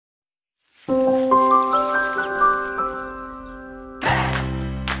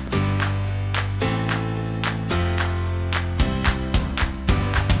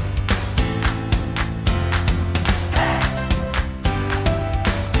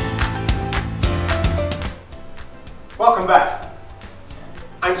Welcome back.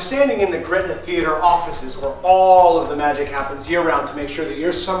 I'm standing in the Gretna Theater offices where all of the magic happens year-round to make sure that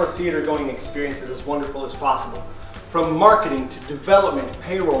your summer theater-going experience is as wonderful as possible. From marketing to development,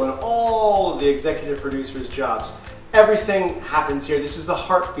 payroll, and all of the executive producers' jobs, everything happens here. This is the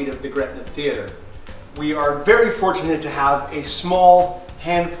heartbeat of the Gretna Theater. We are very fortunate to have a small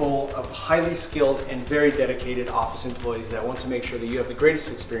handful of highly skilled and very dedicated office employees that want to make sure that you have the greatest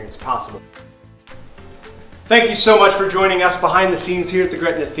experience possible. Thank you so much for joining us behind the scenes here at the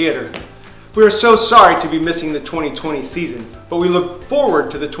Gretna Theater. We are so sorry to be missing the 2020 season, but we look forward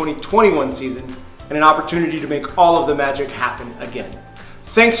to the 2021 season and an opportunity to make all of the magic happen again.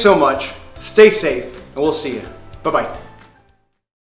 Thanks so much, stay safe, and we'll see you. Bye-bye.